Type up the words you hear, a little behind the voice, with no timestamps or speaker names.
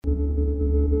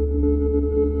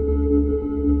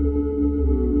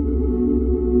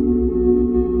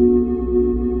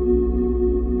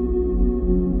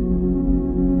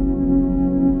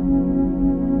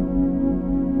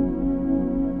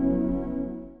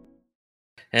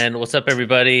And what's up,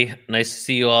 everybody? Nice to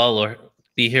see you all or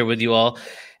be here with you all.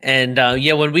 And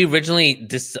yeah, when we originally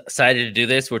decided to do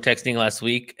this, we are texting last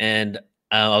week, and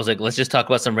I was like, let's just talk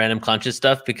about some random conscious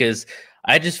stuff because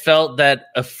I just felt that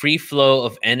a free flow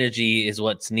of energy is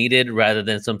what's needed rather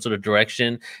than some sort of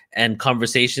direction and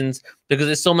conversations because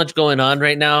there's so much going on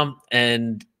right now.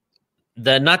 And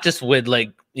that not just with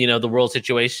the world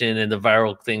situation and the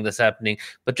viral thing that's happening,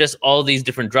 but just all these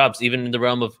different drops, even in the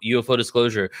realm of UFO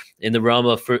disclosure, in the realm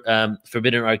of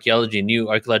forbidden archaeology, new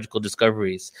archaeological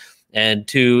discoveries. And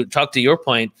to talk to your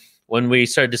point, when we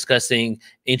start discussing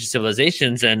ancient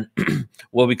civilizations and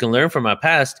what we can learn from our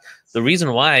past, the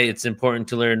reason why it's important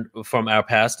to learn from our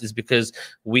past is because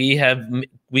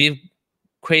we've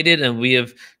created and we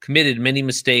have committed many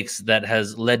mistakes that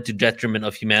has led to detriment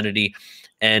of humanity,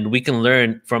 and we can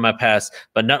learn from our past.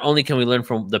 But not only can we learn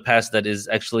from the past that is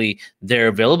actually there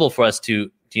available for us to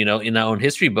in our own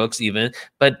history books even,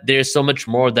 but there's so much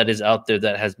more that is out there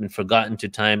that has been forgotten to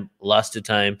time, lost to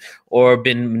time, or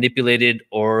been manipulated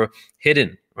or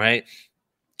hidden, right?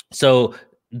 So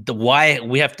the why,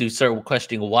 we have to start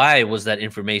questioning, why was that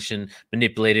information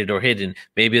manipulated or hidden?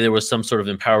 Maybe there was some sort of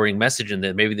empowering message in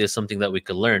there. Maybe there's something that we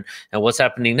could learn. And what's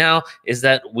happening now is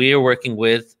that we are working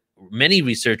with many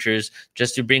researchers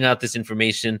just to bring out this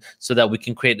information so that we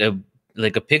can create a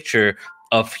picture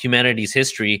of humanity's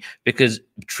history, because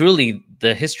truly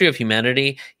the history of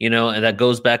humanity, and that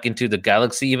goes back into the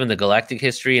galaxy, even the galactic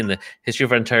history and the history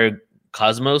of our entire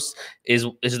cosmos is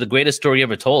the greatest story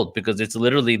ever told, because it's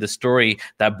literally the story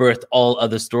that birthed all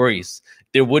other stories.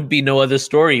 There would be no other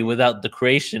story without the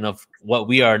creation of what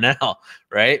we are now,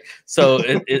 right? So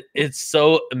it's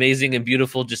so amazing and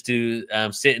beautiful just to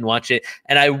sit and watch it.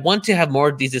 And I want to have more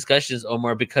of these discussions,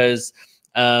 Omar, because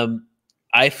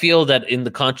I feel that in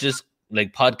the conscious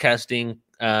podcasting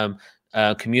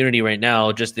community right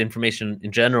now, just the information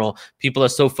in general, people are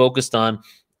so focused on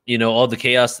all the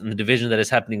chaos and the division that is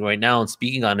happening right now and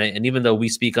speaking on it. And even though we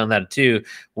speak on that too,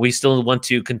 we still want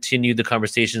to continue the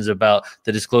conversations about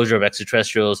the disclosure of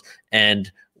extraterrestrials and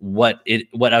what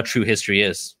our true history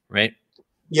is, right?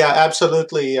 Yeah,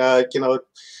 absolutely. It's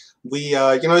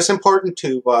important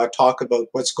to talk about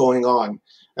what's going on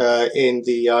in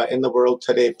the world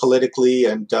today, politically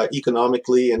and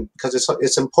economically, and because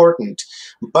it's important.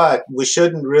 But we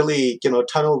shouldn't really,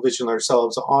 tunnel vision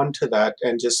ourselves onto that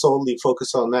and just solely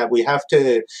focus on that. We have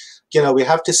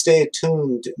to stay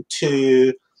attuned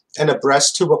to and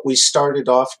abreast to what we started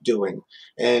off doing.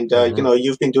 And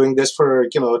you've been doing this for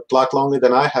a lot longer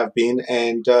than I have been,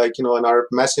 and our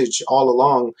message all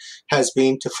along has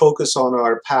been to focus on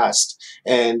our past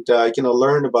and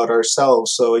learn about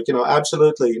ourselves. So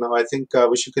absolutely, I think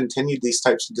we should continue these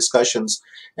types of discussions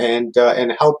and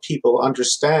help people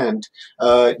understand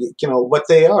what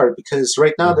they are, because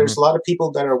right now Mm-hmm. there's a lot of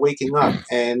people that are waking up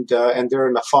and they're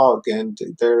in a fog and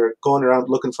they're going around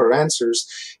looking for answers,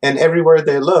 and everywhere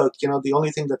they look, the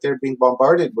only thing that they're being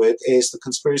bombarded with is the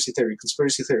conspiracy theory,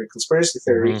 conspiracy theory, conspiracy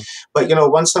theory. Mm-hmm.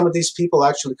 But once some of these people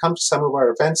actually come to some of our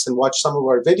events and watch some of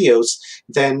our videos,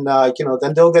 then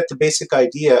they'll get the basic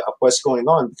idea of what's going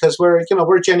on, because we're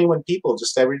genuine people,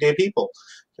 just everyday people,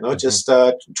 Mm-hmm. just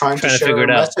trying to Trying to share figure our it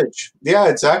out, message. Yeah,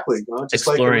 exactly. Just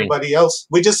like exploring. everybody else,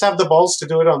 we just have the balls to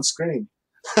do it on screen.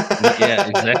 Yeah,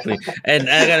 exactly. And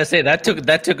I gotta say that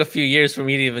took a few years for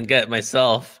me to even get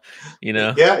myself, you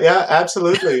know. Yeah, yeah,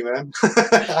 absolutely, man.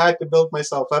 I had to build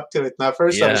myself up to it. Now, at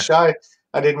first I was Yeah, shy.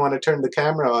 I didn't want to turn the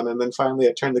camera on, and then finally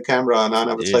I turned the camera on, and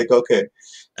I was dude, like, okay,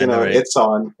 I know, right? it's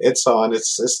on, it's on,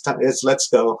 it's let's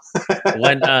go.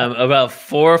 When about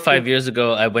 4 or 5 years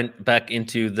ago, I went back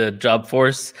into the job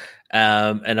force,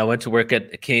 and I went to work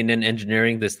at K&N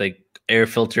Engineering, this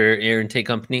air intake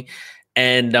company.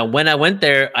 And when I went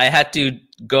there, I had to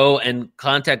go and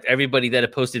contact everybody that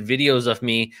had posted videos of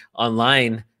me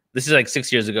online. This is like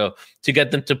 6 years ago, to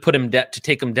get them to to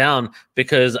take them down,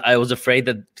 because I was afraid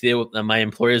that my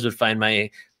employers would find my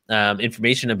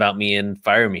information about me and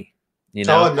fire me. You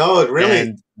know, Oh no, really?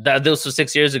 and that this was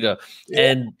 6 years ago.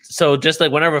 Yeah. And so just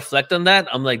like when I reflect on that,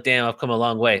 I'm like, damn, I've come a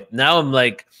long way. Now I'm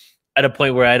like at a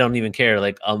point where I don't even care.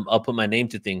 Like I'll put my name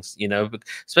to things,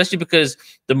 especially because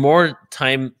the more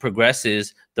time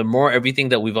progresses, the more everything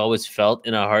that we've always felt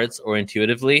in our hearts or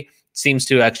intuitively seems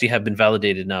to actually have been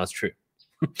validated now as true.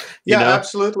 you Yeah, know?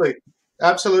 absolutely,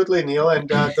 absolutely, Neil. And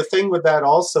the thing with that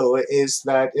also is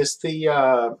that is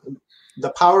the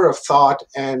power of thought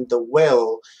and the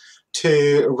will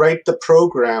to write the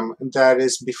program that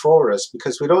is before us,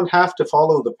 because we don't have to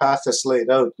follow the path that's laid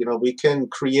out. We can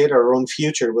create our own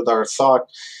future with our thought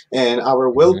and our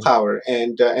Mhm. willpower,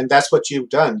 and that's what you've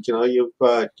done. You've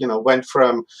went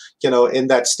from in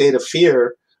that state of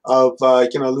fear of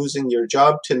losing your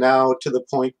job to now to the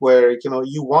point where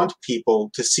you want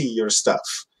people to see your stuff,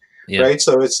 Yeah. right?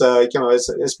 So it's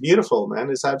it's beautiful, man.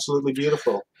 It's absolutely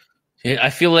beautiful. Yeah,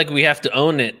 I feel like we have to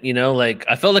own it, like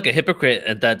I felt like a hypocrite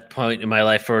at that point in my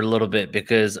life for a little bit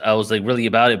because I was like really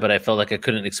about it, but I felt like I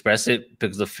couldn't express it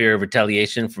because of fear of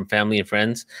retaliation from family and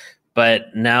friends. But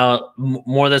now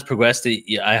more that's progressed, I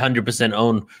 100%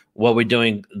 own what we're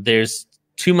doing. There's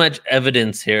too much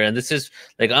evidence here. And this is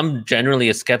like, I'm generally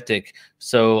a skeptic.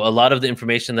 So a lot of the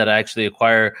information that I actually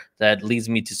acquire that leads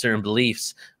me to certain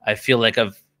beliefs, I feel like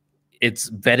it's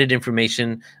vetted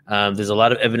information. There's a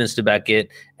lot of evidence to back it.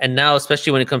 And now,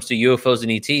 especially when it comes to UFOs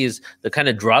and ETs, the kind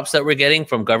of drops that we're getting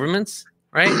from governments,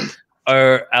 right,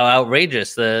 are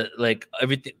outrageous. Like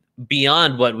everything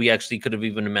beyond what we actually could have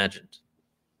even imagined.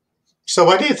 So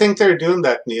why do you think they're doing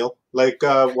that, Neil? Like,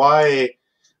 why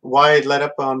let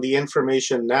up on the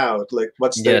information now? Like,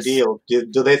 what's their Yes. deal?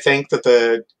 Do they think that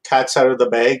the cat's out of the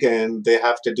bag and they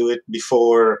have to do it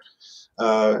before,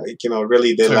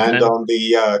 really they land Certain. on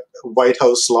the White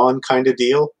House lawn kind of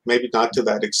deal? Maybe not to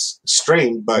that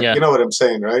extreme, but Yeah. you know what I'm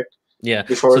saying, right? Yeah.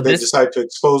 Before they decide to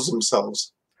expose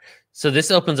themselves. So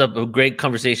this opens up a great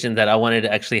conversation that I wanted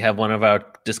to actually have one of our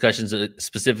discussions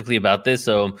specifically about this.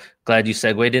 So I'm glad you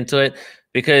segued into it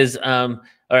because, all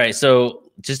right. So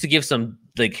just to give some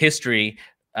like history,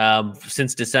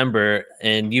 since December,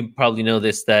 and you probably know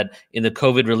this, that in the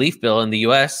COVID relief bill in the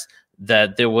US,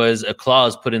 that there was a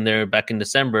clause put in there back in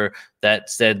December that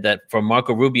said that for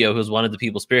Marco Rubio, who's one of the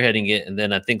people spearheading it, and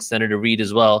then I think Senator Reid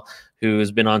as well, who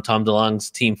has been on Tom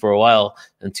DeLonge's team for a while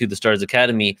and to the Stars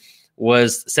Academy,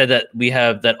 said that we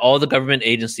have that all the government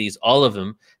agencies, all of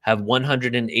them, have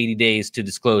 180 days to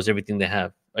disclose everything they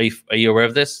have. Are you aware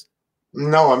of this?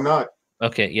 No, I'm not.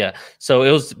 Okay, yeah. So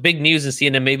it was big news in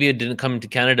CNN. Maybe it didn't come to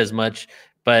Canada as much,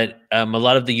 but a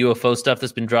lot of the UFO stuff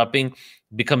that's been dropping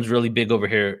becomes really big over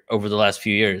here over the last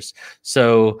few years.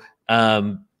 So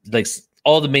like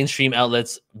all the mainstream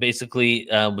outlets basically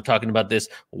were talking about this.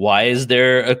 Why is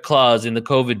there a clause in the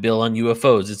COVID bill on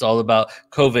UFOs? It's all about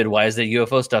COVID. Why is there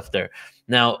UFO stuff there?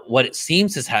 Now, what it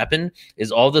seems has happened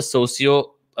is all the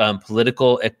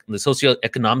political, the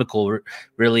socio-economical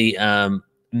really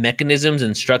mechanisms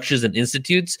and structures and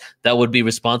institutes that would be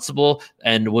responsible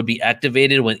and would be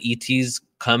activated when ETs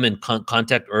come and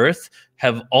contact Earth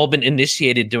have all been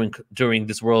initiated during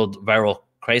this world viral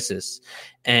crisis.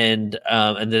 And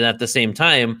then at the same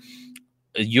time,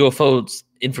 UFOs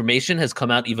information has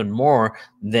come out even more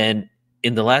than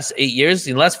in the last 8 years.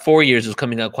 In the last 4 years, it was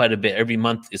coming out quite a bit. Every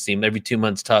month, it seemed, every 2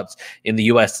 months tops in the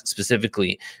US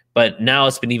specifically. But now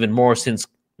it's been even more since,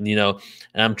 and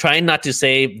I'm trying not to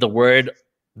say the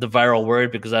viral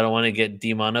word, because I don't want to get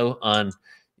demono on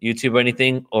YouTube or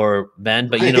anything or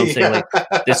banned, but I'm saying,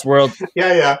 like this world.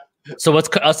 Yeah. So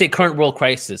I'll say current world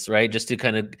crisis, right? Just to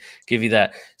kind of give you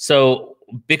that. So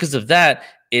because of that,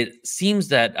 it seems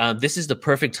that this is the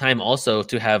perfect time also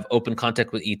to have open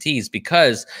contact with ETs,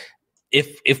 because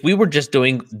if we were just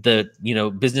doing the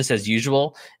business as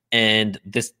usual and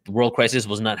this world crisis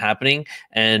was not happening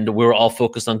and we were all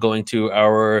focused on going to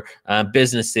our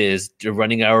businesses,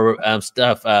 running our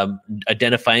stuff,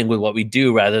 identifying with what we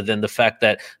do, rather than the fact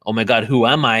that, oh my God, who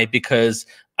am I? Because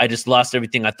I just lost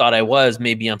everything I thought I was.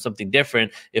 Maybe I'm something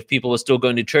different. If people were still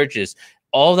going to churches,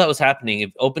 all that was happening.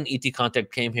 If open ET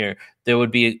contact came here, there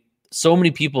would be so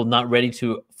many people not ready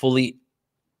to fully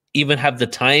even have the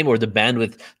time or the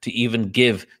bandwidth to even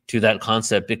give to that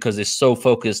concept, because they're so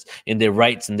focused in their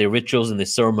rites and their rituals and their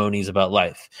ceremonies about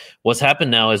life. What's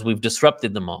happened now is we've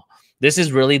disrupted them all. This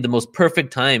is really the most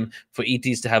perfect time for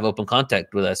ETs to have open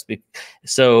contact with us.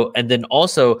 So, and then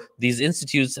also these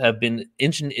institutes have been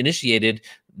initiated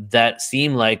that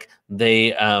seem like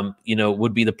they,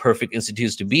 would be the perfect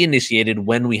institutes to be initiated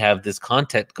when we have this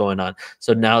contact going on.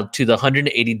 So now to the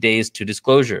 180 days to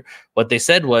disclosure, what they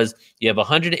said was you have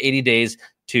 180 days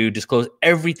to disclose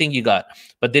everything you got,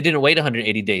 but they didn't wait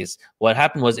 180 days. What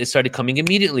happened was it started coming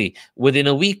immediately within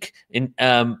a week. In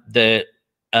the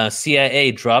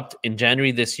CIA dropped in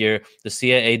January this year. The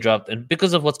CIA dropped, and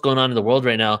because of what's going on in the world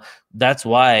right now, that's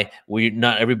why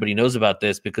not everybody knows about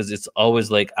this, because it's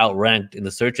always like outranked in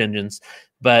the search engines.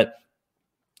 But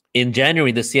in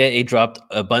January, the CIA dropped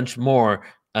a bunch more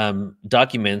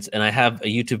documents, and I have a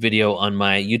YouTube video on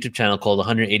my YouTube channel called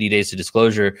 180 Days to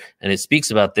Disclosure, and it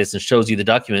speaks about this and shows you the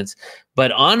documents.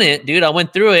 But on it, dude, I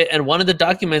went through it, and one of the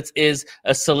documents is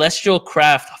a celestial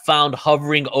craft found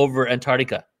hovering over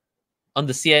Antarctica on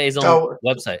the CIA's own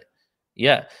website.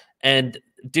 Yeah. And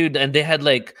dude, and they had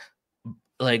like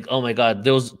like, oh my God,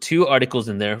 there was 2 articles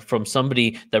in there from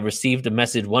somebody that received a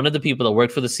message. One of the people that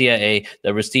worked for the CIA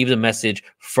that received a message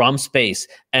from space,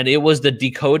 and it was the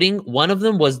decoding. One of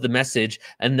them was the message,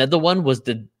 and another one was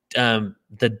the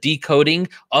decoding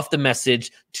of the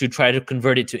message to try to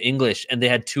convert it to English, and they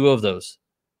had 2 of those.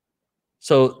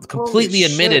 So completely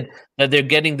admitted that they're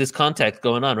getting this contact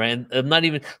going on, right? And I'm not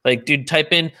even like, dude,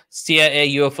 type in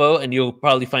CIA UFO, and you'll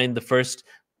probably find the first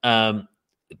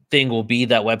thing will be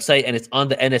that website, and it's on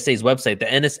the NSA's website. The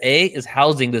NSA is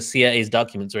housing the CIA's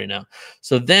documents right now.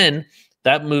 So then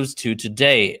that moves to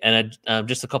today, and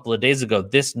just a couple of days ago,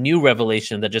 this new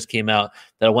revelation that just came out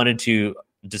that I wanted to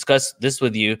discuss this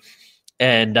with you.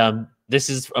 And I'm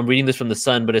reading this from The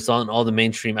Sun, but it's on all the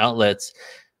mainstream outlets.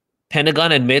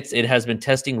 Pentagon admits it has been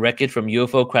testing wreckage from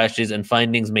UFO crashes, and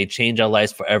findings may change our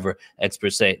lives forever,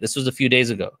 experts say. This was a few days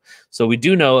ago. So we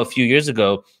do know a few years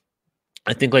ago,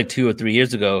 I think like 2 or 3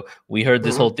 years ago, we heard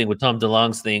this whole thing with Tom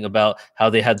DeLonge's thing about how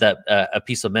they had that a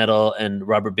piece of metal, and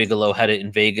Robert Bigelow had it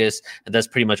in Vegas, and that's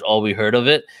pretty much all we heard of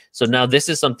it. So now this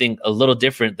is something a little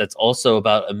different that's also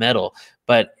about a metal.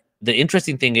 But the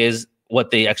interesting thing is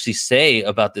what they actually say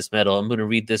about this metal. I'm going to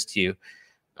read this to you.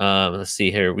 Let's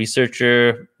see here.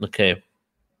 Researcher. Okay.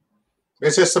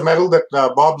 Is this the metal that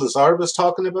Bob Lazar was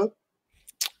talking about?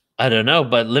 I don't know,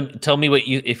 but tell me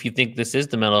if you think this is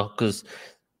the metal, because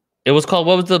it was called,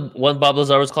 what was the one Bob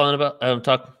Lazar was calling about?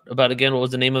 Talk about again. What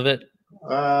was the name of it?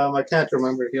 I can't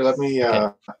remember here. Let me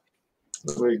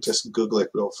just Google it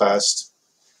real fast.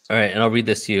 All right, and I'll read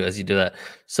this to you as you do that.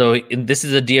 So this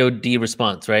is a DoD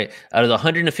response, right? Out of the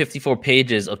 154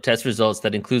 pages of test results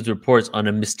that includes reports on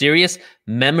a mysterious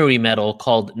memory metal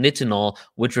called nitinol,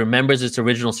 which remembers its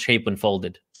original shape when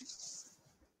folded.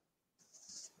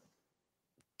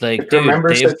 Like, dude,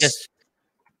 remembers its...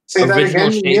 Say that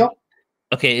again, Neil?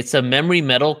 Okay, it's a memory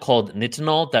metal called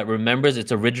nitinol that remembers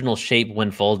its original shape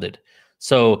when folded.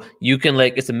 So you can,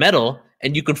 like, it's a metal,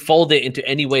 and you can fold it into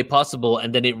any way possible,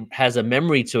 and then it has a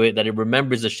memory to it that it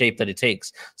remembers the shape that it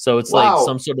takes. So it's like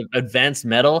some sort of advanced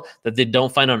metal that they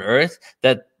don't find on Earth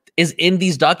that is in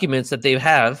these documents that they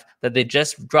have, that they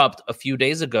just dropped a few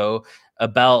days ago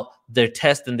about their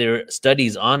test and their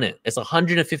studies on it. It's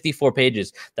 154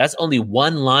 pages. That's only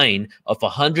one line of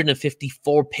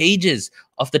 154 pages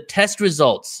of the test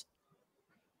results.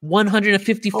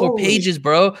 154 pages,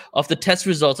 bro, of the test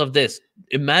results of this.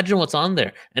 Imagine what's on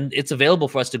there, and it's available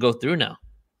for us to go through now.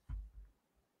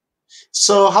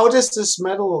 So how does this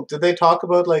metal, do they talk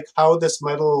about like how this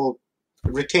metal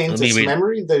retains its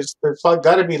memory? There's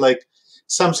got to be like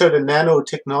some sort of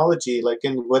nanotechnology like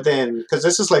within, because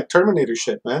this is like Terminator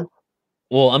shit, man.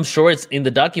 Well, I'm sure it's in the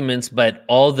documents, but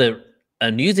all the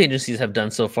news agencies have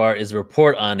done so far is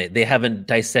report on it. They haven't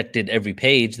dissected every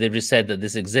page. They've just said that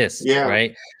this exists,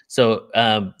 right? So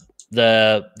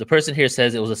the person here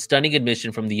says it was a stunning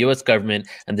admission from the U.S. government,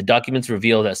 and the documents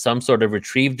reveal that some sort of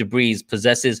retrieved debris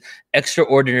possesses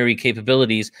extraordinary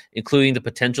capabilities, including the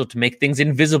potential to make things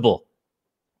invisible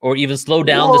or even slow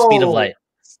down the speed of light.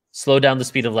 Slow down the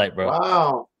speed of light, bro.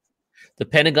 Wow. The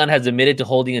Pentagon has admitted to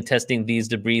holding and testing these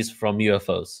debris from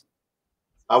UFOs.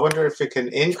 I wonder if it can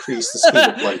increase the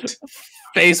speed of light.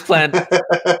 Face plant.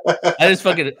 I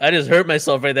just hurt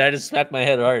myself right there. I just smacked my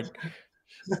head hard.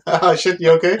 Oh shit,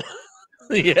 you okay?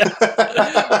 Yeah.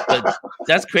 But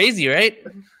that's crazy, right?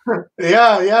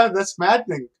 Yeah, that's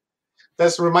maddening.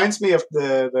 That reminds me of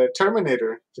the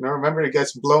Terminator. You know, remember it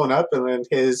gets blown up and then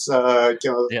his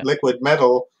liquid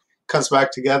metal comes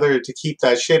back together to keep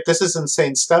that shape. This is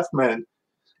insane stuff, man.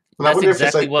 And I wonder if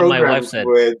it's like what my wife said.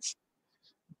 With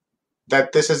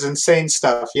that. This is insane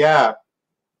stuff. Yeah.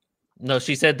 No,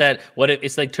 she said that. What if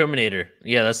it's like Terminator?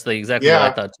 Yeah, that's exactly what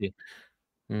I thought too.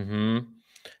 Mm-hmm.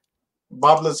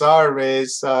 Bob Lazar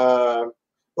is Pentium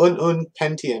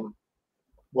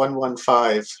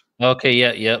 115. Okay,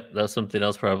 yep. That's something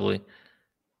else probably.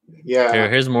 Yeah.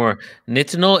 Here's more.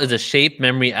 Nitinol is a shape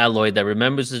memory alloy that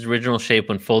remembers its original shape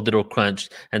when folded or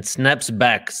crunched and snaps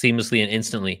back seamlessly and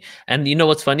instantly. And you know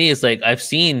what's funny is like I've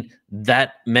seen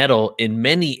that metal in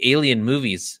many alien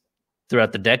movies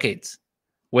throughout the decades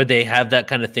where they have that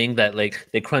kind of thing that like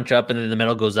they crunch up and then the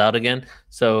metal goes out again.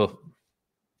 So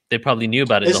they probably knew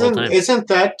about it the whole time. Isn't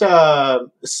that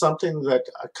something that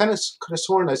I kind of could have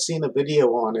sworn I'd seen a video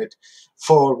on it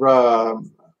for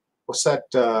what's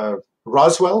that?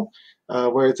 Roswell,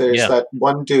 where there's that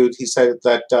one dude. He said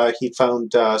that he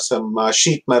found some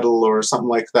sheet metal or something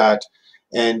like that,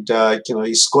 and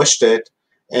he squished it,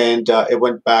 and it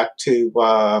went back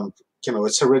to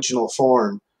its original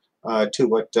form to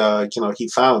what he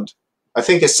found. I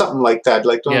think it's something like that.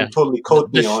 Like, don't totally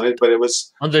quote me on it, but it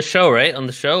was on the show, right? On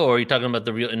the show, or are you talking about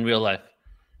in real life?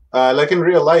 Like in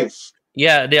real life.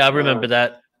 Yeah, I Uh, remember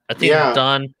that. I think yeah,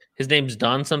 Don, his name's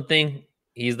Don something.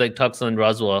 He's like talks on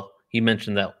Roswell. He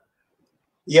mentioned that.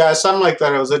 yeah, something like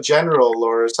that. It was a general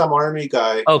or some army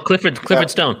guy Oh, Clifford that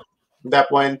Stone.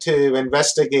 that went to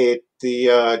investigate the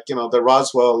the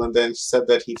Roswell, and then said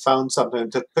that he found something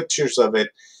and took pictures of it.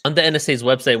 On the NSA's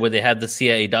website where they have the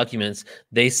CIA documents,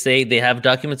 they say they have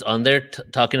documents on there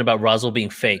talking about Roswell being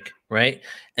fake, right?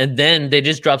 And then they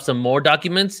just drop some more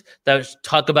documents that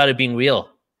talk about it being real.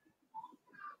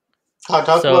 I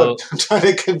talk about So trying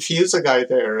to confuse a guy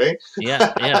there, right?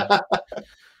 yeah.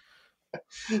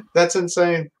 That's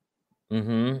insane.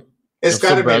 Mm-hmm. It's I'm got still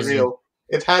to be browsing. real.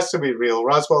 It has to be real.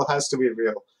 Roswell has to be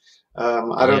real.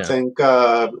 I don't Yeah. think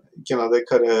they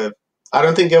could have. I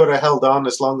don't think it would have held on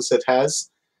as long as it has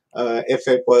if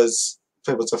it was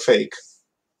a fake.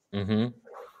 Mm-hmm.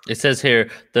 It says here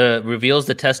the reveals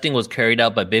the testing was carried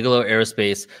out by Bigelow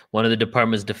Aerospace, one of the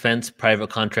department's defense private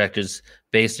contractors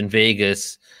based in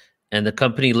Vegas, and the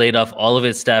company laid off all of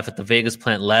its staff at the Vegas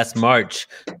plant last March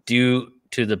due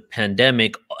to the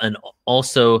pandemic, and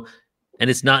also, and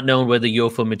it's not known where the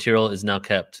UFO material is now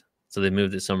kept, so they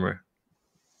moved it somewhere.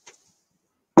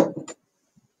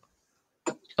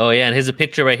 Oh yeah, and here's a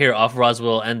picture right here off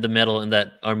Roswell and the medal in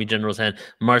that Army general's hand.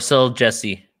 Marcel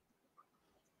Jesse.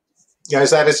 Yeah,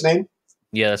 is that his name?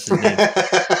 Yeah, that's his name.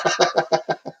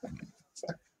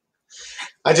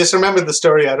 I just remember the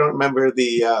story. I don't remember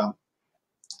the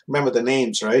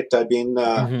names. Right? I've been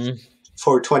Mm-hmm.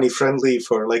 420 friendly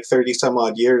for like 30 some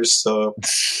odd years, so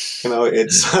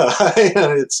it's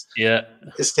Yeah.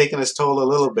 it's taken its toll a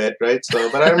little bit, right? So,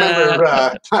 but I remember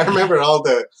I remember all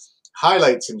the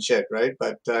highlights and shit, right?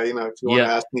 But if you want to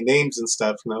Yeah. ask me names and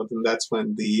stuff, then that's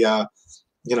when the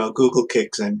Google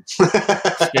kicks in.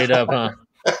 Straight up, huh?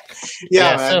 Yeah,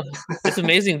 Yeah, man. so it's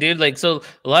amazing, dude. Like, so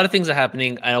a lot of things are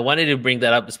happening. I wanted to bring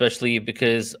that up, especially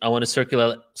because I want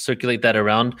to circulate that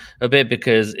around a bit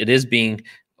because it is being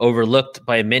overlooked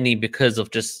by many because of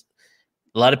just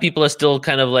a lot of people are still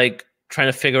kind of like trying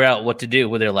to figure out what to do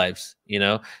with their lives.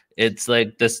 It's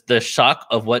like the shock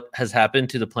of what has happened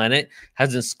to the planet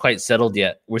hasn't quite settled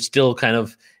yet. We're still kind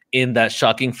of in that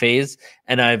shocking phase,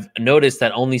 and I've noticed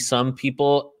that only some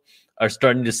people are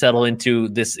starting to settle into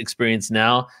this experience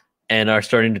now and are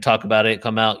starting to talk about it,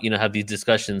 come out, have these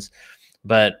discussions.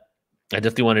 But I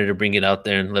definitely wanted to bring it out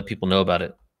there and let people know about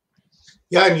it.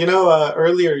 Yeah, and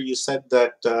earlier you said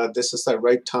that this is the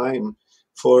right time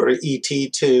for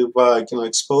ET to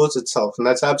expose itself, and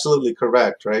that's absolutely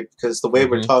correct, right? Because the way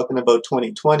we're Mm-hmm. talking about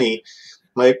 2020,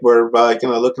 like we're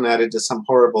looking at it as some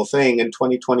horrible thing, and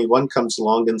 2021 comes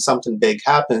along and something big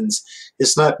happens,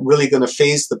 it's not really going to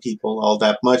phase the people all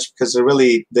that much because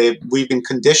we've been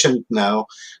conditioned now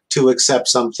to accept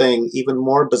something even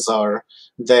more bizarre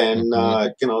than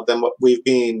Mm-hmm. than what we've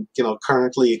been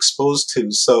currently exposed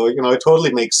to. So it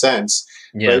totally makes sense,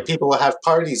 Yeah. right? People will have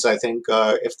parties, I think,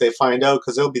 if they find out,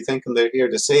 because they'll be thinking they're here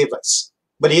to save us.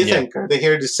 What do you Yeah. think? Are they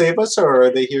here to save us, or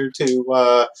are they here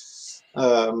to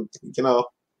um, you know,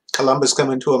 Columbus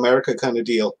coming to America kind of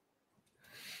deal?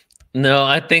 No,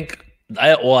 I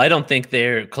don't think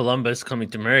they're Columbus coming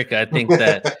to America. I think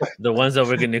that the ones that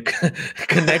we're going to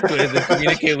connect with and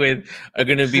communicate with are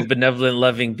going to be benevolent,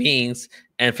 loving beings,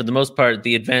 and for the most part,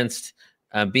 the advanced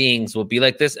beings will be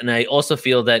like this. And I also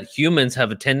feel that humans have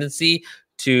a tendency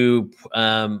to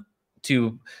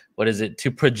what is it, to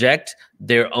project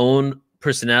their own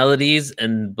personalities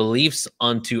and beliefs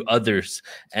onto others.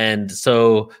 And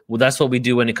so that's what we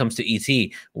do when it comes to ET.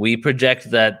 We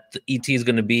project that the ET is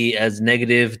going to be as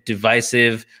negative,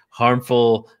 divisive,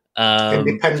 harmful,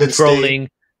 Independence Day. controlling,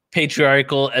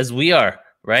 patriarchal as we are,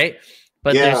 right?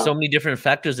 But there's Yeah, so many different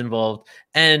factors involved.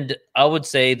 And I would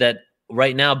say that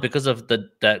right now, because of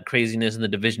that craziness and the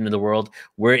division in the world,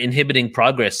 we're inhibiting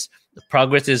progress.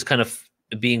 Progress is kind of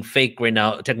being fake right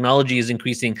now. Technology is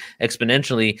increasing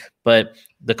exponentially, but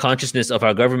the consciousness of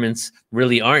our governments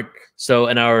really aren't. So,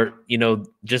 and our,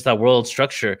 just our world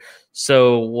structure.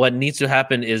 So, what needs to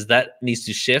happen is that needs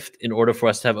to shift in order for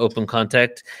us to have open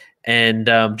contact. And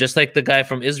just like the guy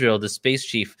from Israel, the space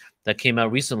chief that came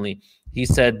out recently, he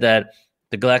said that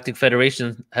the Galactic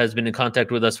Federation has been in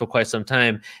contact with us for quite some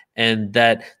time, and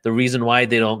that the reason why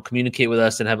they don't communicate with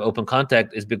us and have open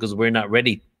contact is because we're not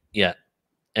ready yet.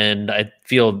 And I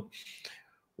feel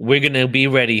we're going to be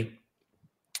ready.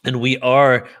 And we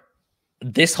are.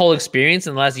 This whole experience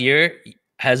in the last year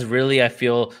has really, I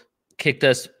feel, kicked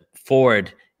us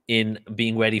forward in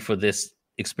being ready for this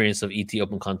experience of ET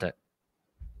open contact.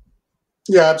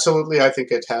 yeah, absolutely. I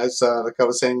think it has. Like I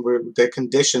was saying, they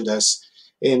conditioned us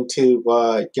into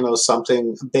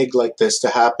something big like this to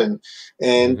happen,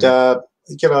 and Mm-hmm.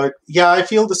 yeah, I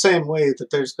feel the same way that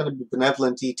there's going to be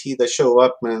benevolent ET that show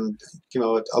up, and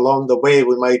along the way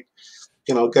we might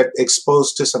get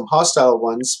exposed to some hostile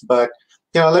ones. But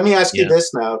let me ask you Yeah.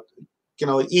 this now.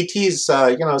 ETs,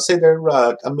 say they're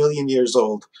a million years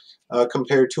old,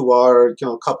 compared to our,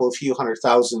 couple of few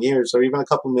 100,000 years, or even a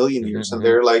couple million Hmm. years, and Hmm.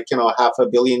 they're like, half a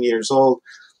billion years old,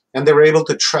 and they were able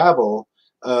to travel,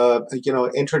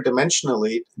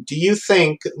 interdimensionally. Do you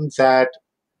think that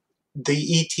the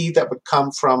ET that would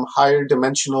come from higher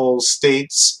dimensional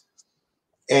states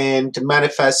and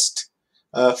manifest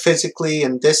physically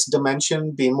in this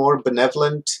dimension be more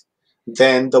benevolent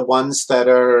than the ones that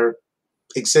are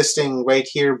existing right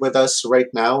here with us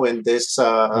right now in this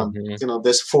Hmm.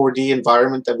 this 4D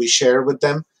environment that we share with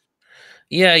them?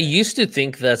 Yeah, I used to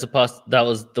think that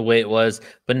was the way it was,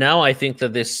 but now I think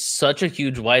that there's such a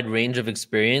huge wide range of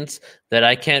experience that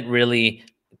I can't really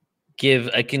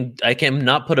I can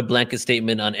not put a blanket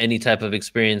statement on any type of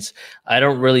experience. I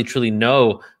don't really truly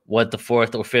know what the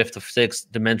fourth or fifth or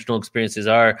sixth dimensional experiences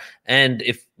are. And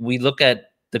if we look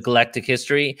at the galactic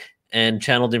history and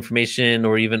channeled information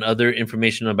or even other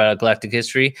information about galactic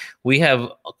history, we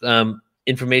have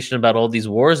information about all these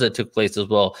wars that took place as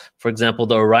well. For example,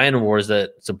 the Orion Wars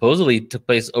that supposedly took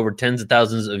place over tens of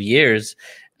thousands of years,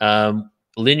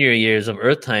 linear years of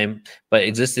Earth time, but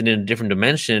existed in a different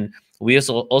dimension. We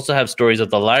also have stories of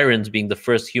the Lyrans being the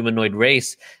first humanoid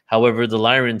race. However, the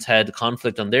Lyrans had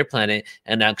conflict on their planet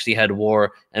and actually had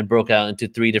war and broke out into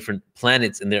 3 different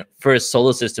planets in their first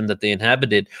solar system that they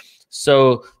inhabited.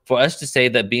 So for us to say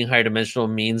that being higher dimensional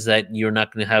means that you're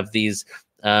not going to have these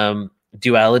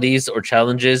dualities or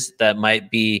challenges that might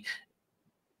be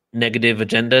negative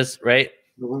agendas, right?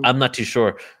 Mhm. I'm not too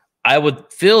sure. I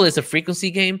would feel it's a frequency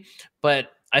game,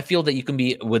 but I feel that you can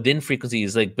be within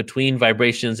frequencies, like between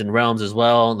vibrations and realms as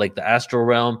well, like the astral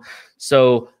realm.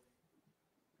 So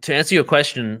to answer your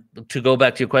question, to go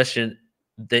back to your question,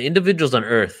 the individuals on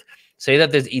Earth, say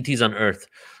that there's ETs on Earth.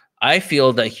 I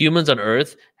feel that humans on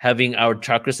Earth, having our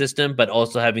chakra system, but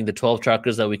also having the 12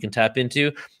 chakras that we can tap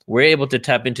into, we're able to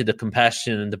tap into the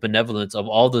compassion and the benevolence of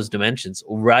all those dimensions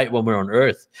right when we're on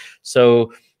Earth.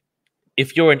 So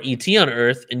if you're an ET on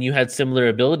Earth and you had similar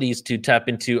abilities to tap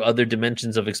into other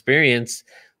dimensions of experience,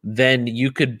 then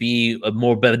you could be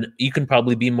you can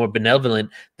probably be more benevolent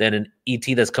than an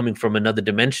ET that's coming from another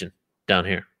dimension down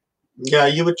here. Yeah,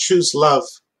 you would choose love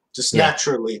just Yeah.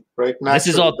 naturally, right? This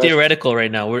is Naturally. all That's theoretical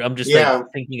right now. I'm just like Yeah,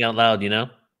 thinking out loud, you know?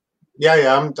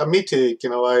 yeah. Me too.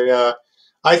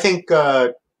 I think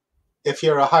if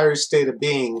you're a higher state of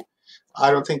being,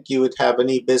 I don't think you would have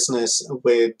any business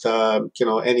with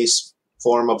any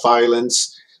form of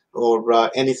violence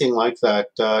or anything like that.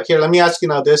 Here, let me ask you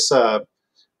now this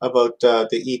about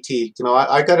the ET.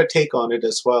 I got a take on it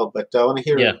as well, but Yeah. I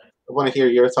want to hear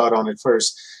your thought on it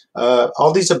first.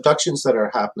 All these abductions that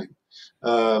are happening,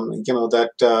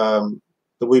 that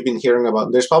we've been hearing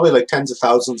about. There's probably like tens of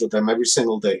thousands of them every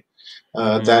single day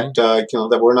Hmm.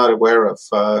 that we're not aware of.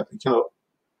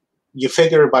 You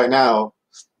figure by now,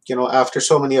 after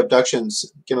so many abductions,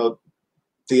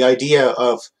 the idea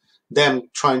of them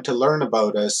trying to learn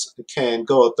about us can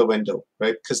go out the window,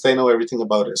 right? Because they know everything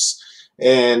about us.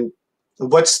 And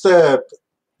what's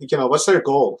what's their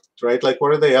goal, right? Like,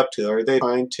 what are they up to? Are they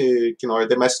trying to, are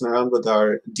they messing around with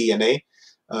our DNA?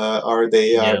 Are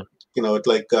they, Yeah.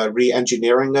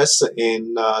 re-engineering us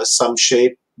in some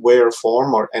shape, way, or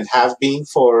form, or and have been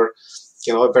for,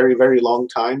 a very, very long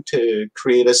time to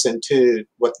create us into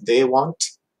what they want?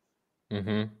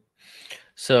 Hmm.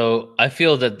 So I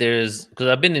feel that there's because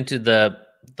I've been into the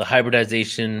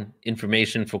hybridization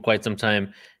information for quite some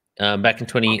time. Back in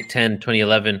 2010,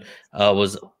 2011,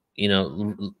 was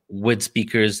with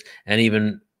speakers and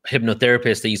even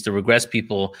hypnotherapists that used to regress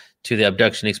people to the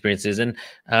abduction experiences. And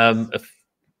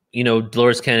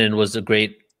Dolores Cannon was a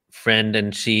great friend,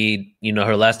 and she,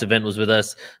 her last event was with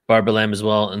us, Barbara Lamb as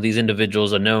well. And these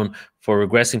individuals are known for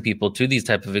regressing people to these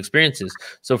type of experiences.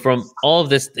 So from all of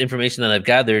this information that I've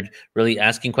gathered, really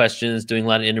asking questions, doing a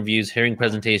lot of interviews, hearing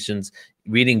presentations,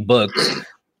 reading books,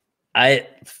 I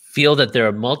feel that there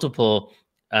are multiple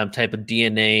type of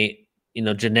DNA,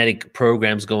 genetic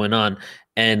programs going on,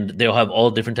 and they'll have all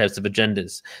different types of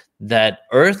agendas. That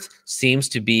Earth seems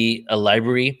to be a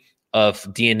library of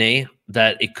DNA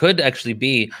that it could actually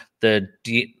be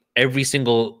every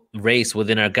single race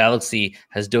within our galaxy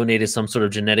has donated some sort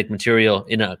of genetic material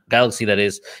in a galaxy that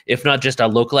is, if not just a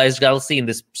localized galaxy in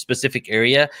this specific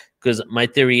area. Because my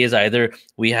theory is either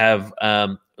we have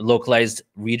localized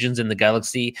regions in the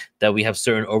galaxy that we have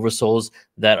certain oversouls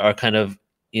that are kind of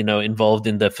involved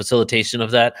in the facilitation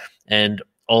of that, and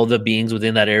all the beings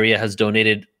within that area has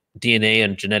donated DNA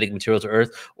and genetic material to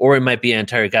Earth, or it might be an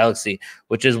entire galaxy,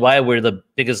 which is why we're the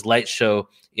biggest light show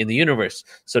in the universe.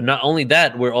 So not only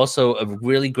that, we're also a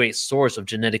really great source of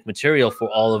genetic material for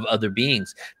all of other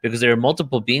beings, because there are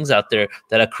multiple beings out there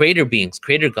that are creator beings,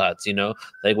 creator gods,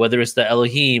 like whether it's the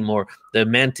Elohim or the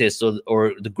Mantis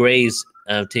or the Greys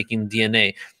taking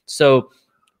DNA. So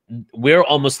we're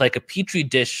almost like a petri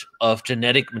dish of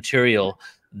genetic material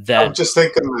that I'm just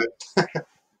thinking that.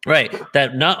 right,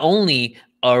 that not only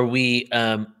are we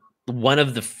one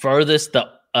of the furthest,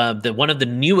 one of the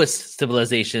newest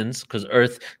civilizations, because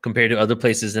Earth compared to other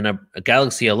places in a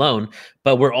galaxy alone,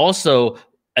 but we're also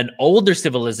an older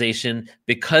civilization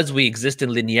because we exist in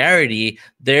linearity.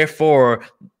 Therefore,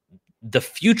 the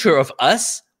future of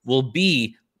us will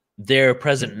be their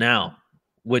present now,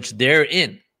 which they're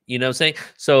in. You know what I'm saying?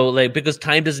 So, like, because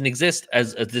time doesn't exist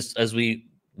as we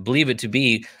believe it to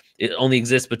be, it only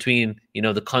exists between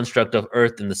the construct of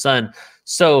Earth and the sun.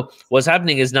 So what's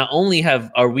happening is not only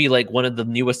are we like one of the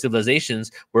newest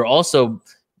civilizations, we're also,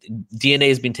 DNA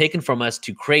has been taken from us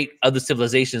to create other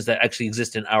civilizations that actually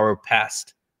exist in our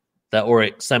past, that or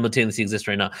simultaneously exist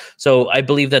right now. So I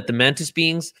believe that the Mantis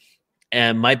beings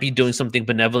might be doing something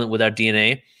benevolent with our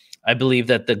DNA. I believe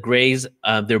that the Greys,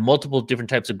 there are multiple different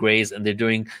types of Greys, and they're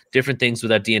doing different things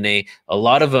with our DNA. A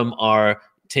lot of them are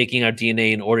taking our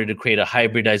DNA in order to create a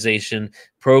hybridization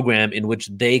program in which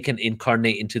they can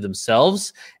incarnate into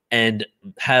themselves and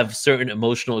have certain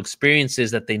emotional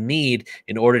experiences that they need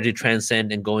in order to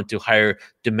transcend and go into higher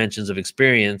dimensions of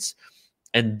experience.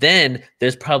 And then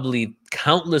there's probably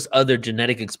countless other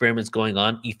genetic experiments going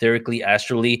on etherically,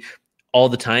 astrally, all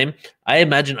the time. I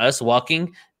imagine us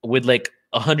walking with like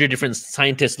 100 different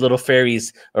scientists, little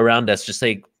fairies around us, just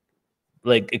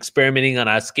like experimenting on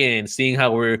our skin, seeing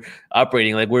how we're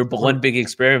operating. Like we're one big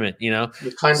experiment,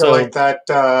 It's kind of like that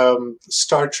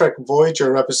Star Trek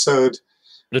Voyager episode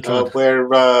where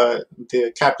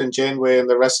the Captain Janeway and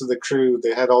the rest of the crew,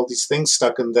 they had all these things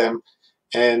stuck in them,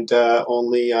 and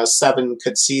only Seven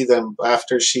could see them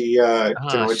after she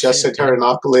adjusted her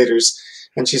inoculators,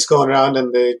 and she's going around,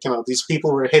 and these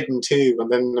people were hidden too,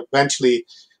 and then eventually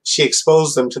she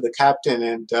exposed them to the captain,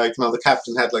 and the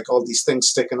captain had like all these things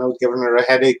sticking out, giving her a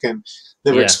headache, and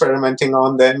they were experimenting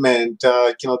on them, and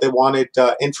they wanted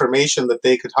information that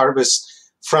they could harvest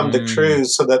from the crew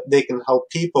so that they can help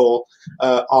people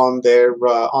on their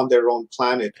own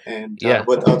planet and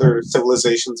with other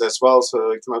civilizations as well.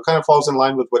 So it kind of falls in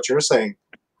line with what you're saying.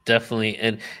 Definitely,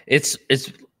 and it's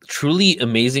truly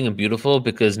amazing and beautiful,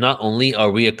 because not only are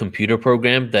we a computer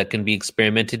program that can be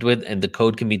experimented with and the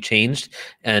code can be changed,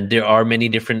 and there are many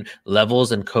different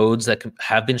levels and codes that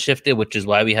have been shifted, which is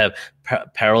why we have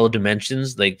parallel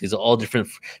dimensions. Like these are all different,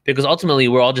 because ultimately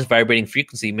we're all just vibrating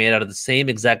frequency made out of the same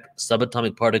exact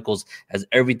subatomic particles as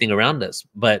everything around us,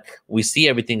 but we see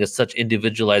everything as such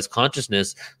individualized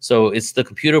consciousness. So it's the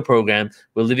computer program.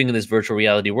 We're living in this virtual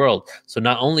reality world. So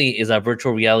not only is our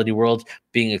virtual reality world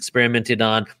being experimented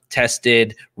on,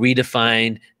 tested,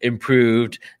 redefined,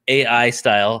 improved, AI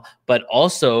style, but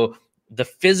also the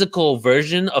physical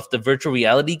version of the virtual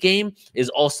reality game is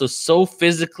also so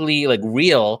physically like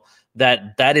real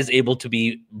that is able to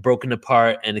be broken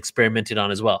apart and experimented on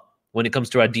as well when it comes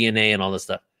to our DNA and all this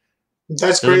stuff.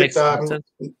 That's great. I'm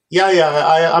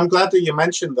glad that you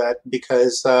mentioned that,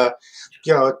 because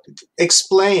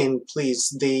explain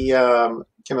please the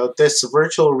this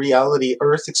virtual reality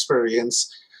Earth experience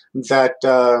that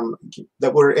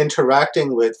that we're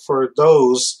interacting with, for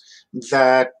those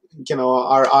that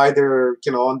are either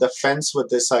on the fence with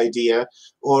this idea,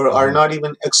 or are not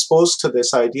even exposed to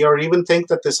this idea, or even think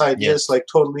that this idea is like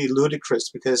totally ludicrous,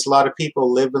 because a lot of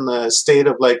people live in a state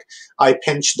of like, I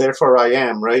pinch therefore I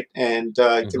am, right? And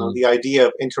the idea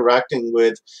of interacting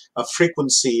with a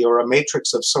frequency or a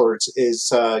matrix of sorts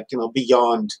is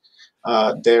beyond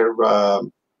their I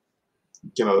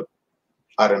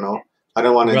don't know, I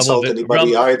don't want to insult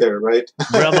anybody either, right?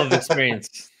 Realm of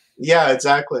experience. Yeah,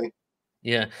 exactly.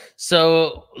 Yeah.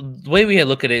 So the way we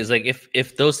look at it is like,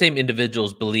 if those same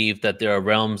individuals believe that there are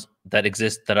realms that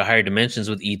exist that are higher dimensions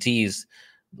with ETs,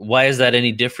 why is that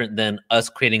any different than us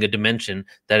creating a dimension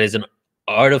that is an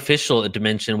artificial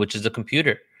dimension, which is a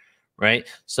computer, right?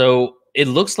 So it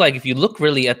looks like, if you look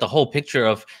really at the whole picture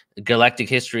of galactic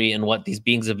history and what these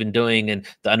beings have been doing, and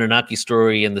the Anunnaki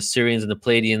story and the Sirians and the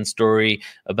Pleiadian story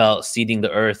about seeding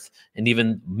the earth, and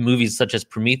even movies such as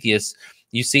Prometheus,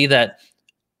 you see that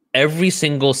every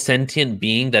single sentient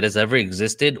being that has ever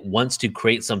existed wants to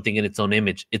create something in its own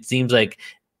image. It seems like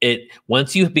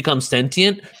once you become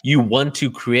sentient, you want to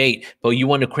create, but you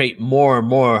want to create more and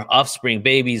more offspring,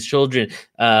 babies, children,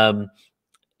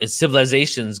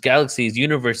 civilizations, galaxies,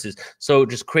 universes. So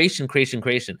just creation, creation,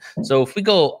 creation. So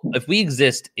if we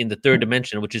exist in the third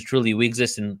dimension, which is truly we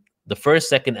exist in the first,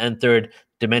 second, and third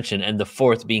dimension, and the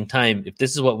fourth being time, if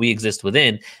this is what we exist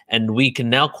within, and we can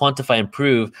now quantify and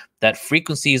prove that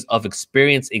frequencies of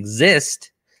experience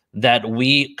exist that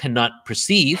we cannot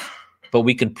perceive, but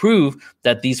we can prove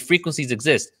that these frequencies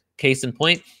exist. Case in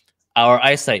point, our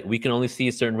eyesight, we can only see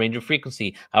a certain range of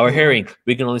frequency. Our hearing,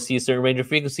 we can only see a certain range of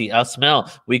frequency. Our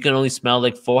smell, we can only smell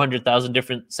like 400,000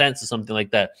 different scents or something like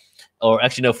that. Or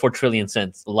actually, no, 4 trillion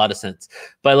scents, a lot of scents.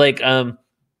 But like,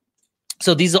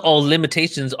 so these are all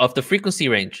limitations of the frequency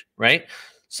range, right?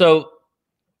 So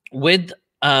with,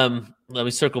 let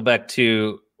me circle back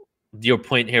to your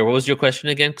point here. What was your question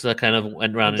again? Because I kind of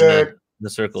went around in the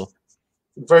circle.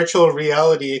 Virtual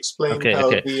reality, explain how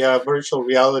the virtual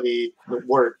reality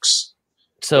works.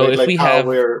 So right? If like we have,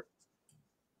 go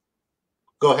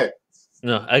ahead.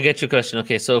 No, I get your question.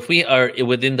 Okay, so if we are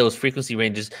within those frequency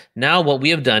ranges, now what we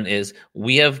have done is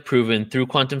we have proven through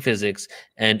quantum physics,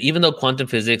 and even though quantum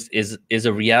physics is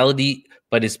a reality,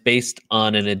 but it's based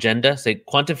on an agenda. Say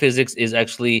quantum physics is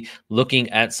actually looking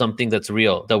at something that's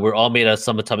real, that we're all made out of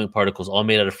subatomic particles, all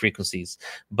made out of frequencies.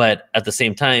 But at the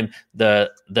same time, the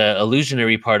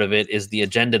illusionary part of it is the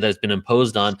agenda that's been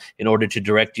imposed on in order to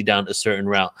direct you down a certain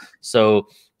route. So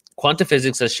quantum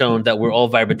physics has shown that we're all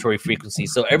vibratory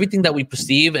frequencies. So everything that we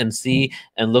perceive and see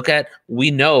and look at,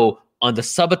 we know on the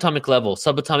subatomic level.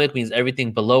 Subatomic means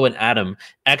everything below an atom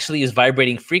actually is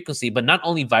vibrating frequency, but not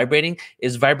only vibrating,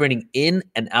 is vibrating in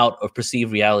and out of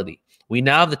perceived reality. We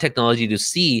now have the technology to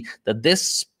see that this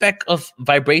speck of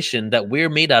vibration that we're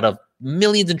made out of,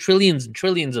 millions and trillions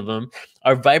of them,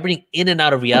 are vibrating in and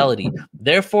out of reality.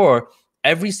 Therefore,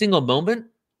 every single moment,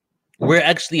 we're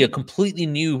actually a completely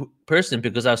new person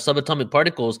because our subatomic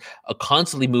particles are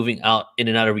constantly moving out in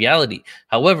and out of reality.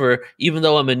 However, even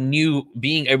though I'm a new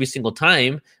being every single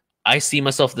time, I see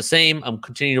myself the same. I'm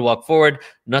continuing to walk forward.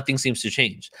 Nothing seems to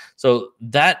change. So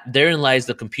therein lies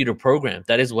the computer program.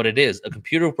 That is what it is. A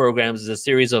computer program is a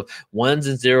series of ones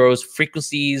and zeros,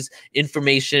 frequencies,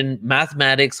 information,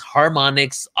 mathematics,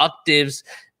 harmonics, octaves.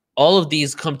 All of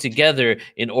these come together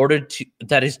in order to,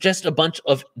 that is just a bunch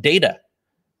of data.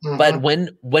 Mm-hmm. But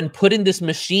when put in this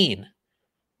machine,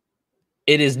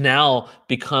 it is now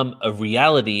become a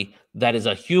reality that is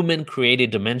a human-created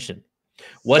dimension.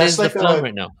 What is like the phone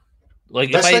right now?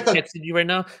 Like if I texted you right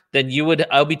now, then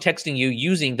I'll be texting you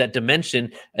using that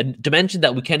dimension, a dimension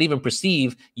that we can't even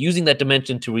perceive, using that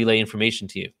dimension to relay information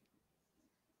to you.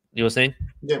 You know what I'm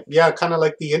saying? Yeah, kind of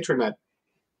like the internet.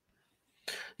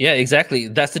 Yeah, exactly.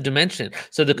 That's the dimension.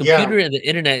 So the computer and the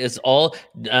internet is all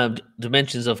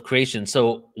dimensions of creation.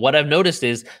 So what I've noticed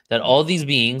is that all these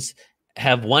beings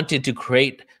have wanted to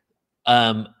create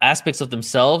aspects of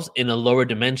themselves in a lower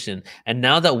dimension. And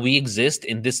now that we exist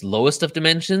in this lowest of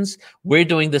dimensions, we're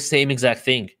doing the same exact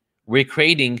thing. We're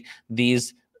creating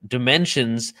these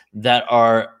dimensions that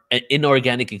are an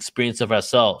inorganic experience of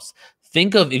ourselves.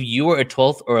 Think of if you were a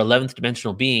 12th or 11th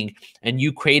dimensional being and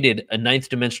you created a 9th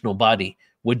dimensional body.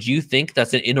 Would you think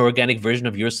that's an inorganic version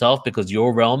of yourself because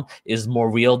your realm is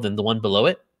more real than the one below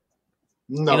it?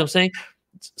 No. You know what I'm saying?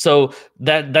 So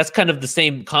that's kind of the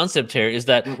same concept here, is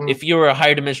that if you're a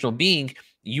higher dimensional being,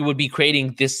 you would be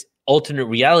creating this alternate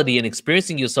reality and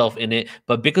experiencing yourself in it.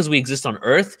 But because we exist on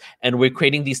Earth and we're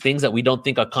creating these things that we don't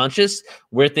think are conscious,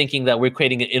 we're thinking that we're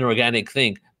creating an inorganic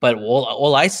thing. But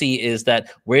all I see is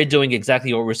that we're doing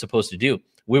exactly what we're supposed to do.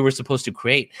 We were supposed to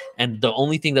create. And the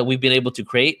only thing that we've been able to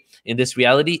create in this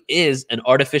reality is an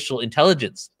artificial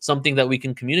intelligence, something that we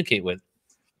can communicate with.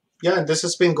 Yeah, and this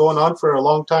has been going on for a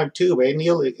long time too, eh,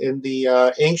 Neil? In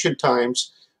the ancient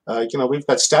times, we've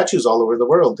got statues all over the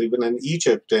world, even in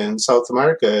Egypt and South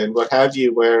America and what have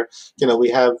you, where, we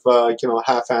have,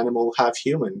 half animal, half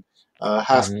human,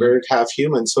 half bird, half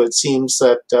human. So it seems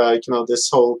that, this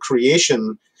whole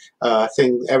creation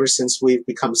thing, ever since we've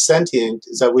become sentient,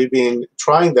 is that we've been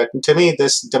trying that. And to me,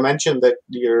 this dimension that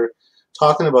you're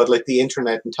talking about, like the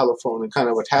internet and telephone and kind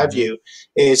of what have you,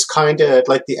 is kind of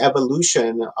like the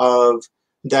evolution of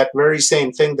that very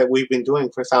same thing that we've been doing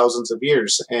for thousands of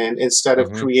years. And instead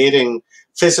of creating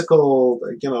physical,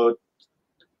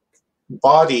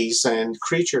 bodies and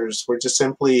creatures, we're just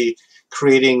simply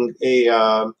creating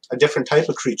a different type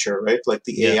of creature, right? Like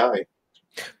the AI.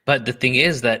 But the thing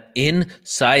is that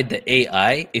inside the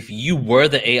AI, if you were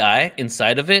the AI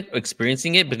inside of it,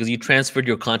 experiencing it because you transferred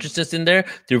your consciousness in there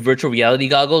through virtual reality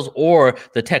goggles, or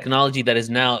the technology that is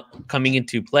now coming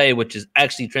into play, which is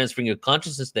actually transferring your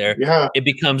consciousness there, it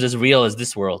becomes as real as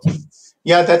this world.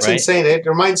 Yeah, that's insane. It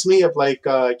reminds me of like,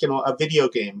 a video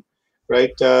game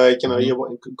right?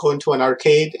 You go into an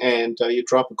arcade and you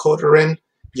drop a quarter in,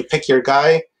 you pick your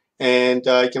guy, and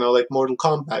like Mortal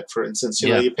Kombat, for instance,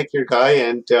 Yeah. you pick your guy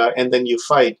and then you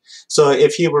fight. So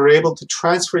if you were able to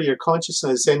transfer your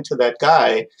consciousness into that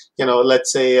guy,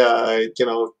 let's say,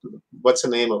 what's the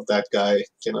name of that guy?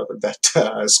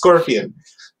 That Scorpion.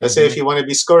 Let's say if you want to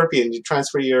be Scorpion, you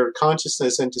transfer your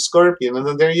consciousness into Scorpion, and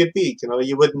then there you'd be.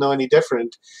 You wouldn't know any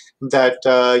different that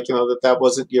that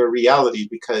wasn't your reality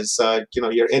because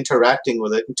you're interacting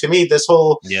with it. And to me, this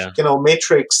whole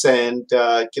matrix and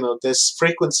this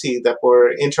frequency that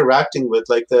we're interacting with,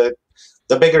 like the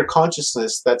bigger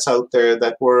consciousness that's out there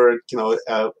that we're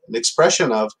an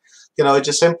expression of,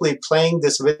 just simply playing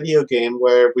this video game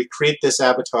where we create this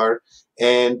avatar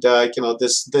and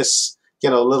this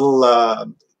little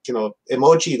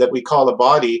emoji that we call a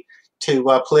body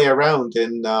to play around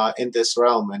in this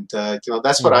realm, and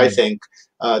that's what I think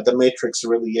the Matrix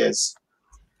really is.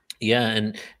 Yeah,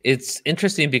 and it's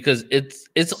interesting because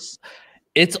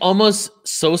it's almost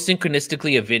so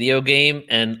synchronistically a video game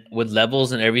and with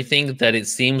levels and everything that it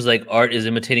seems like art is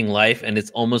imitating life, and it's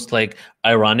almost like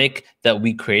ironic that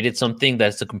we created something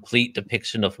that's a complete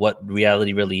depiction of what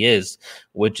reality really is,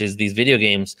 which is these video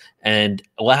games. And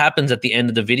what happens at the end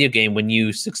of the video game when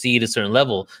you succeed a certain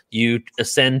level? You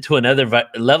ascend to another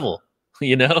level.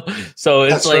 So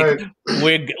it's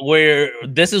we're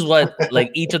this is what like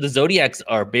each of the zodiacs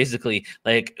are basically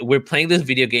like. We're playing this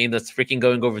video game that's freaking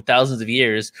going over thousands of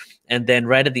years, and then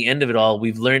right at the end of it all,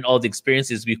 we've learned all the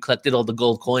experiences, we've collected all the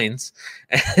gold coins,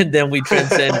 and then we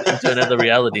transcend into another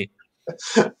reality.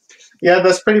 Yeah,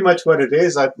 that's pretty much what it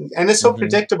is. And it's so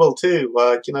predictable too.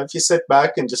 If you sit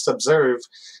back and just observe,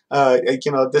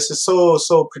 this is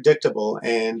so predictable.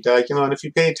 And, and if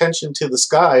you pay attention to the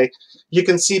sky, you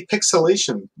can see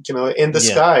pixelation, in the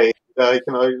sky,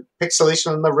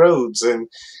 pixelation on the roads and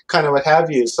kind of what have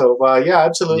you. So,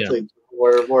 absolutely.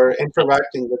 Yeah. We're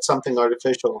interacting with something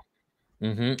artificial.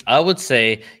 I would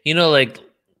say, like,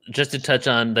 just to touch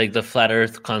on like the flat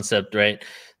earth concept, right?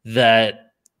 That,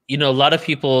 a lot of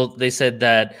people, they said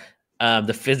that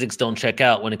the physics don't check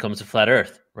out when it comes to flat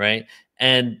earth, right?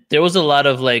 And there was a lot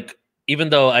of like, even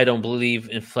though I don't believe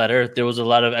in flat earth, there was a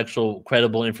lot of actual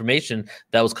credible information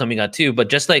that was coming out too. But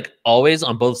just like always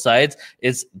on both sides,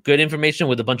 it's good information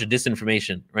with a bunch of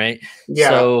disinformation, right?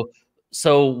 Yeah.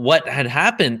 So what had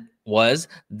happened was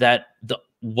that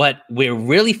what we're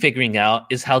really figuring out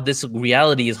is how this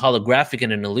reality is holographic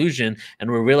and an illusion, and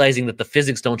we're realizing that the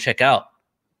physics don't check out.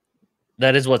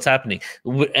 That is what's happening.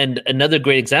 And another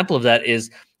great example of that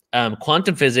is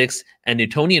quantum physics and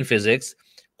Newtonian physics.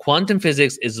 Quantum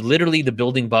physics is literally the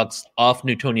building blocks of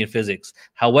Newtonian physics.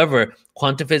 However,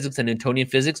 quantum physics and Newtonian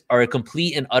physics are a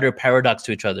complete and utter paradox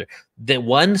to each other. The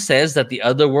one says that the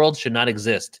other world should not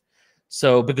exist.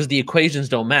 So because the equations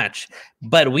don't match.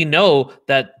 But we know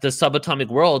that the subatomic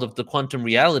world of the quantum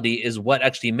reality is what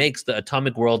actually makes the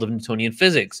atomic world of Newtonian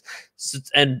physics.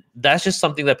 And that's just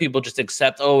something that people just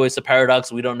accept. Oh, it's a paradox.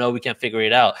 We don't know. We can't figure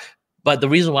it out. But the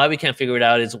reason why we can't figure it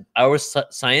out is our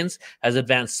science has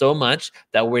advanced so much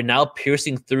that we're now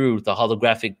piercing through the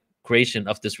holographic creation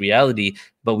of this reality,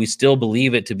 but we still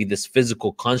believe it to be this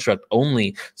physical construct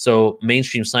only. So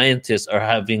mainstream scientists are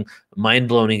having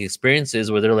mind-blowing experiences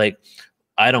where they're like,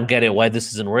 I don't get it why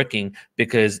this isn't working,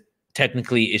 because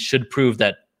technically it should prove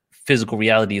that physical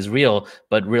reality is real,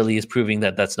 but really is proving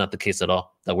that that's not the case at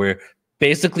all, that we're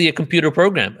basically a computer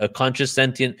program, a conscious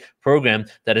sentient program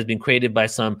that has been created by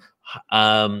some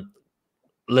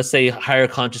let's say higher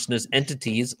consciousness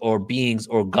entities or beings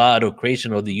or God or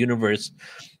creation or the universe,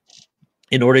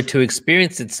 in order to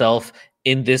experience itself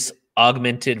in this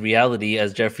augmented reality,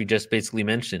 as Jeffrey just basically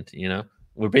mentioned.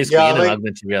 We're basically in an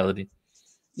augmented reality.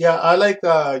 Yeah, I like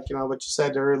what you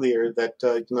said earlier,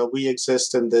 that we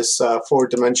exist in this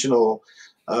 4-dimensional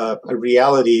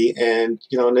reality, and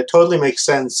and it totally makes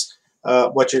sense.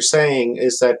 What you're saying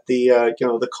is that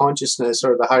the consciousness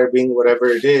or the higher being, whatever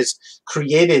it is,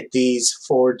 created these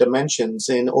 4 dimensions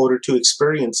in order to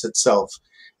experience itself.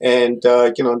 And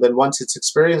then once it's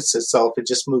experienced itself, it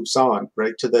just moves on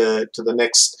right to the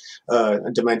next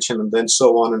dimension, and then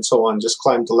so on and so on. Just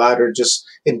climb the ladder, just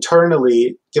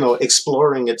internally,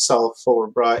 exploring itself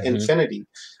for infinity.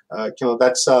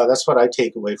 That's what I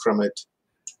take away from it.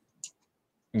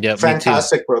 Yeah,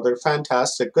 fantastic, brother.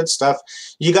 Fantastic, good stuff.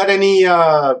 You got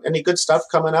any good stuff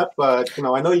coming up? I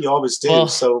know you always do. Well,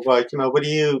 so, what do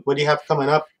you have coming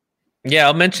up? Yeah,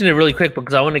 I'll mention it really quick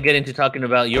because I want to get into talking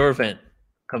about your event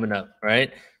coming up,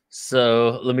 right?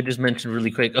 So let me just mention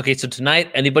really quick. Okay, so tonight,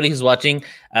 anybody who's watching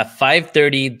at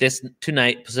 5:30 this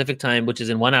tonight Pacific time, which is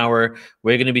in 1 hour,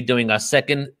 we're going to be doing our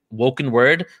second Woken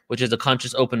Word, which is a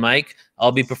conscious open mic.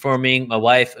 I'll be performing, my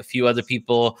wife, a few other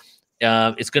people.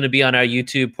 It's going to be on our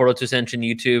YouTube, Portal to Ascension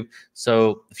YouTube.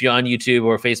 So if you're on YouTube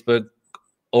or Facebook,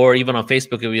 or even on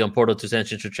Facebook, it'll be on Portal to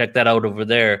Ascension. So check that out over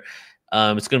there.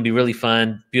 It's going to be really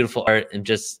fun, beautiful art, and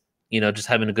just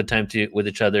having a good time with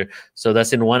each other. So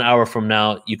that's in 1 hour from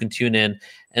now. You can tune in.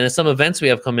 And then some events we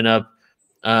have coming up.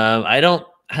 I don't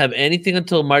have anything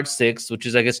until March 6th, which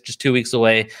is, I guess, just 2 weeks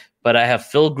away. But I have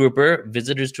Phil Grouper,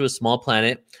 Visitors to a Small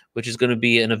Planet, which is going to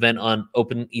be an event on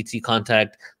Open ET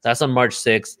Contact. That's on March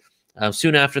 6th.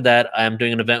 Soon after that, I'm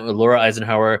doing an event with Laura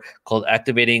Eisenhower called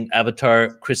Activating Avatar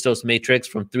Christos Matrix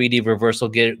from 3D Reversal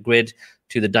Grid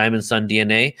to the Diamond Sun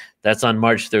DNA. That's on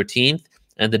March 13th.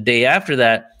 And the day after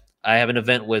that, I have an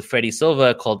event with Freddie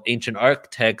Silva called Ancient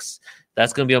Architects.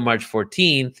 That's going to be on March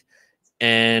 14th.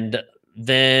 And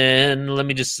then let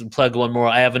me just plug one more.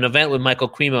 I have an event with Michael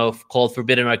Cremo called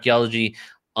Forbidden Archaeology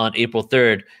on April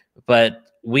 3rd.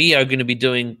 But we are going to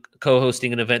be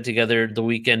co-hosting an event together the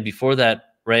weekend before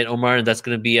that, right, Omar? And that's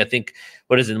going to be, I think,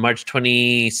 what is it, March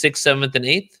 26th, 7th, and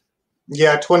 8th?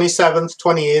 Yeah, 27th,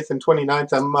 28th, and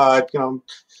 29th. I'm,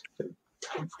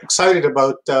 excited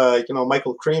about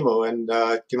Michael Cremo, and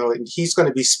and he's going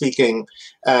to be speaking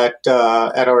at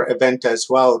our event as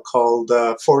well, called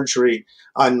Forgery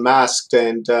Unmasked.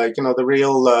 And the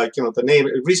real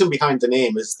the reason behind the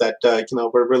name is that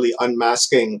we're really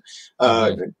unmasking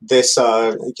this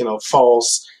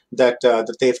false that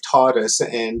they've taught us,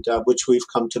 and which we've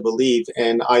come to believe.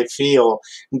 And I feel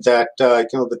that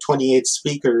the 28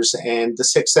 speakers and the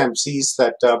 6 MCs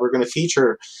that we're going to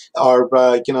feature are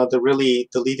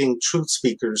the leading truth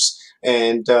speakers,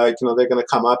 and they're going to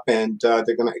come up and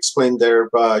they're going to explain their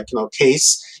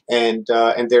case and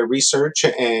their research,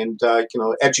 and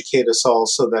educate us all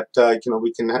so that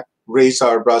we can raise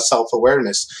our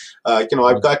self-awareness. I've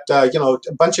got a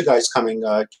bunch of guys coming.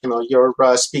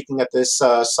 You're speaking at this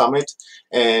summit,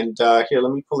 and here,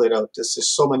 let me pull it out. There's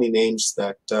so many names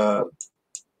that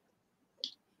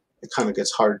it kind of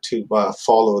gets hard to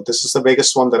follow. This is the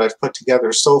biggest one that I've put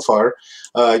together so far.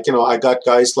 I got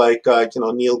guys like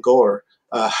Neil Gore,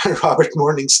 Robert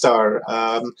Morningstar,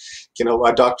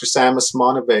 Dr. Samus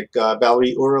Monovic,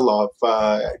 Valerie Uralov,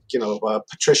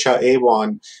 Patricia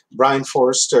Awan, Brian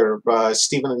Forster,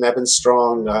 Stephen and Evan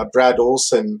Strong, Brad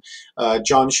Olson,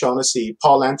 John Shaughnessy,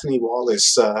 Paul Anthony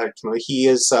Wallace. He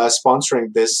is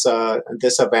sponsoring this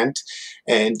event,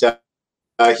 and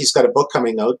he's got a book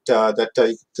coming out that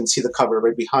you can see the cover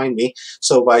right behind me.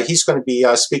 So he's going to be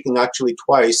speaking actually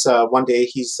twice. One day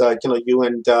he's, you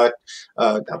and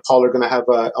Paul are going to have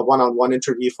a one-on-one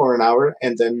interview for an hour.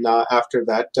 And then after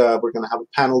that, we're going to have a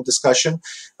panel discussion.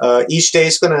 Each day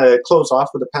is going to close off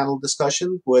with a panel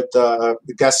discussion with the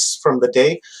guests from the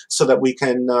day, so that we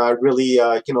can really,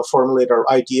 formulate our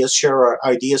ideas, share our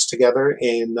ideas together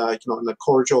in a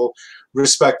cordial,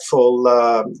 respectful,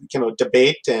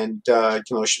 debate and,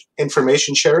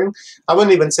 information sharing. I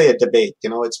wouldn't even say a debate,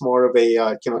 it's more of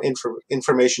a,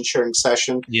 information sharing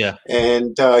session. Yeah.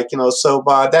 And, so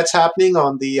that's happening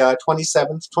on the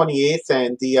 27th, 28th,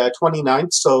 and the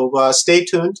 29th. So stay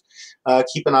tuned.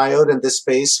 Keep an eye out in this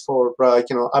space for,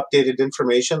 updated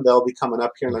information. They'll be coming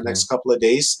up here in the next couple of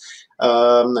days.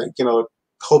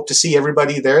 Hope to see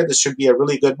everybody there. This should be a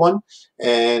really good one.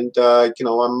 And,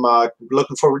 I'm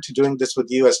looking forward to doing this with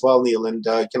you as well, Neil, and,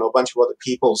 a bunch of other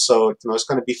people. So, it's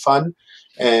going to be fun,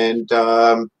 and,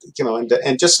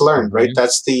 and just learn, right?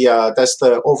 That's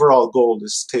the overall goal,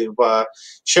 is to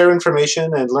share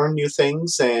information and learn new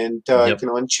things, and,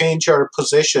 and change our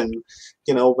position,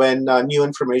 when new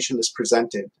information is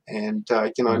presented, and,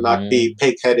 not be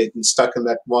pig-headed and stuck in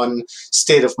that one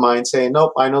state of mind saying,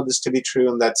 nope, I know this to be true,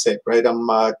 and that's it, right?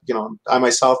 I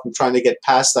myself am trying to get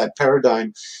past that paradigm.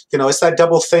 It's that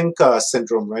double think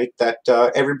syndrome, right? That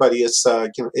everybody is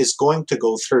going to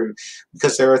go through,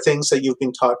 because there are things that you've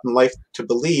been taught in life to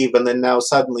believe, and then now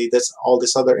suddenly all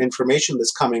this other information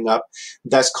that's coming up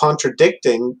that's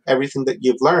contradicting everything that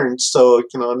you've learned. So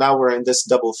now we're in this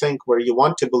double think where you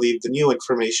want to believe the new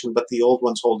information, but the old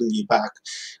one's holding you back,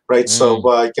 right? So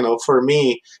for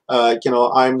me,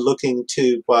 I'm looking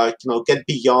to get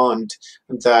beyond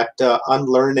that,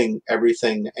 unlearning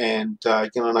everything, and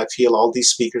and I feel all these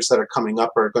speakers that are coming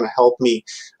up are going to help me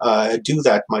do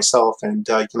that myself, and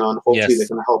and hopefully they're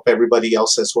going to help everybody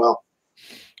else as well.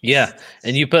 Yeah,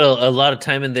 and you put a lot of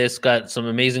time in this, got some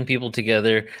amazing people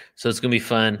together, so it's going to be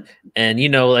fun. And,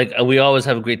 we always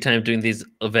have a great time doing these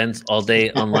events all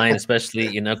day online,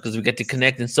 especially, because we get to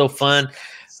connect, and so fun.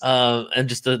 and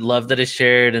just the love that is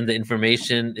shared and the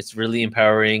information. It's really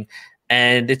empowering,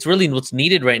 and it's really what's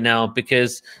needed right now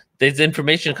because there's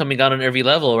information coming out on every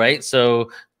level, right?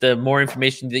 So the more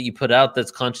information that you put out that's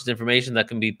conscious information that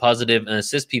can be positive and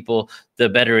assist people, the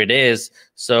better it is.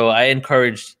 So I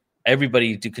encourage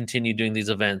everybody to continue doing these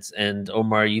events. And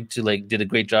Omar, you two like did a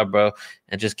great job, bro,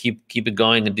 and just keep it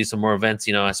going and do some more events.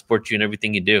 You know, I support you in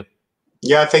everything you do.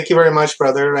 Yeah, thank you very much,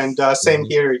 brother. And same Mhm.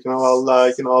 here.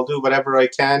 I'll do whatever I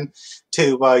can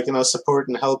to support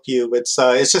and help you. It's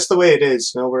just the way it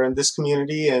is. We're in this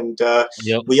community, and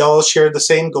Yep. we all share the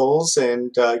same goals.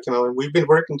 And and we've been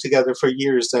working together for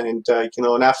years. And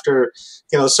and after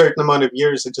a certain amount of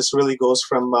years, it just really goes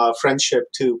from friendship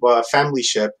to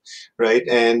familyship, right?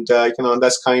 And and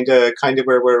that's kind of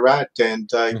where we're at. And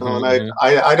and Hmm.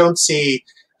 I don't see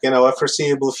a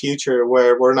foreseeable future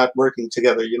where we're not working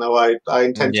together. I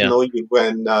intend to Yeah. know you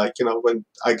when, when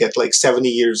I get like 70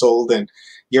 years old and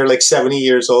you're like 70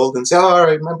 years old and say, oh,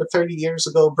 I remember 30 years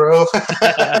ago, bro.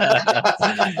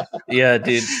 Yeah,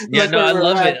 dude. Yeah, Look no, where I we're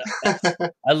love at.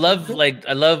 it.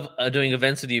 I love doing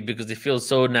events with you because it feels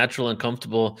so natural and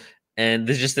comfortable. And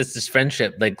there's just this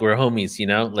friendship, like we're homies,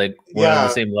 like we're on the Yeah,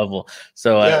 same level.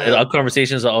 So yeah, yeah. our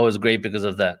conversations are always great because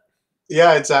of that.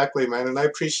 Yeah, exactly, man. And I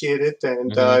appreciate it.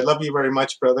 And I Hmm. love you very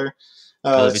much, brother.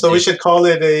 I love you So we too. should call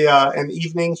it an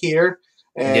evening here.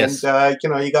 And Yes.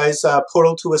 you guys,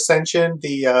 Portal to Ascension.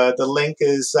 The link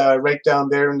is right down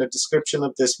there in the description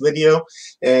of this video.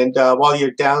 And while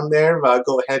you're down there,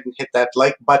 go ahead and hit that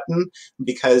like button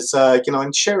because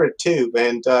and share it too,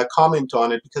 and comment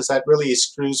on it because that really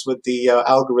screws with the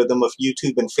algorithm of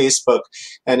YouTube and Facebook,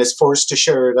 and is forced to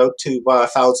share it out to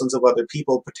thousands of other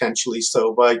people potentially.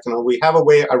 So we have a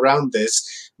way around this,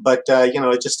 but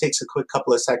it just takes a quick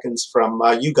couple of seconds from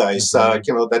you guys, Hmm.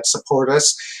 that support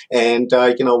us and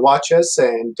watch us,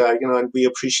 and and we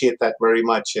appreciate that very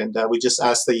much. And we just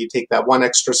ask that you take that one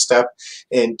extra step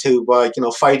into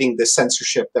fighting the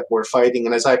censorship that we're fighting.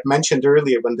 And as I've mentioned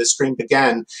earlier, when the stream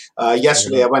began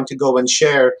yesterday, I went to go and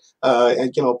share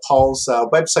Paul's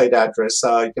website address,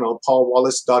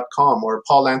 paulwallace.com or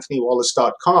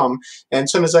paulanthonywallace.com. And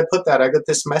as soon as I put that, I got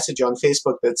this message on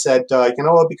Facebook that said,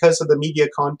 because of the media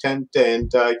content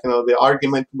and, the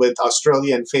argument with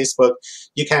Australia and Facebook,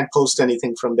 you can't post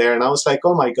anything from there. And I was like,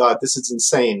 oh my God, this is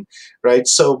insane, right?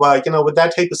 So, with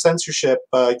that type of censorship,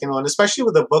 and especially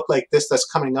with a book like this that's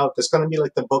coming out, that's going to be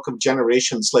like the book of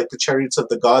generations, like the Chariots of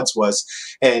the Gods was,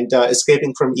 and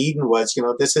Escaping from Eden was,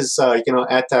 this is,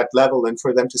 at that level. And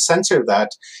for them to censor that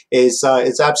is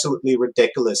absolutely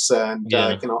ridiculous. And,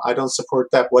 Yeah. I don't support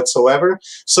that whatsoever.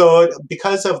 So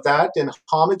because of that, in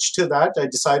homage to that, I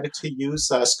decided to use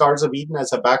Scars of Eden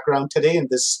as a background today in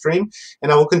this stream.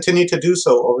 And I will continue to do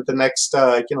so over the next,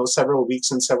 several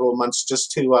weeks and several months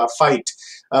just to fight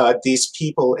these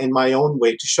people in my own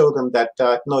way to show them that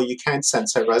no, you can't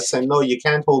censor us, and no, you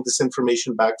can't hold this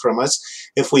information back from us.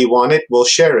 If we want it, we'll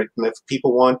share it, and if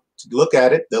people want to look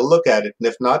at it, they'll look at it, and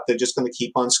if not, they're just going to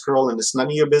keep on scrolling. It's none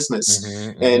of your business.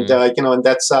 Hmm. And Hmm. and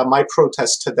that's my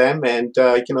protest to them. And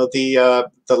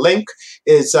the link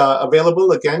is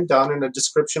available again down in the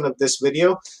description of this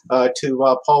video to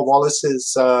Paul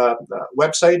Wallace's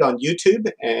website on YouTube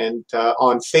and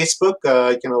on Facebook.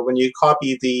 When you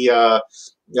copy the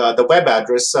web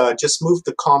address, just move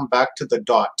the com back to the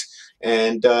dot,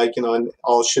 and and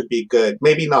all should be good.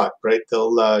 Maybe not, right?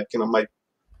 They'll might,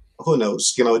 who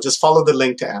knows? Just follow the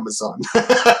link to Amazon.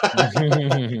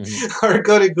 Or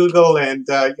go to Google and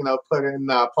put in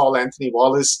Paul Anthony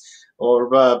Wallace, or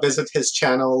visit his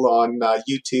channel on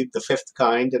YouTube, The Fifth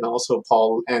Kind, and also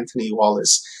Paul Anthony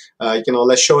Wallace.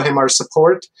 Let's show him our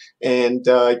support, and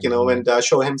Hmm.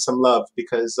 show him some love,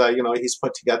 because he's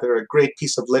put together a great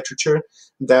piece of literature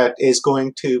that is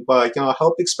going to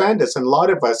help expand us. And a lot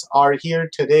of us are here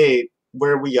today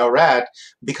where we are at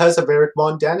because of Eric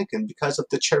von Daniken, because of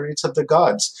the Chariots of the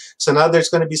Gods. So now there's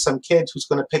going to be some kid who's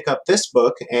going to pick up this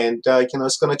book, and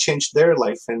it's going to change their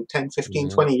life. And 10, 15,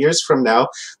 Hmm. 20 years from now,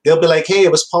 they'll be like, hey,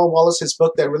 it was Paul Wallace's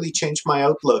book that really changed my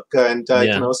outlook. And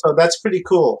Yeah. so that's pretty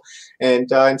cool. And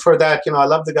for that, I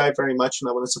love the guy very much, and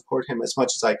I want to support him as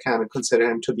much as I can and consider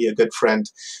him to be a good friend.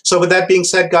 So with that being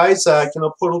said, guys,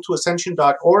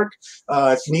 portaltoascension.org,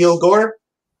 Neil Gore,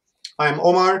 I'm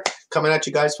Omar, coming at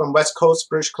you guys from West Coast,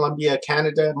 British Columbia,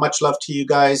 Canada. Much love to you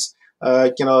guys.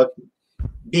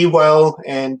 Be well,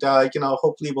 and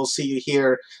hopefully we'll see you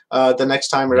here the next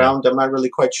time Yeah. around. I'm not really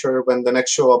quite sure when the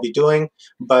next show I'll be doing,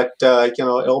 but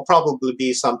it'll probably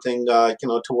be something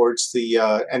towards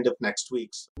the end of next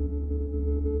week.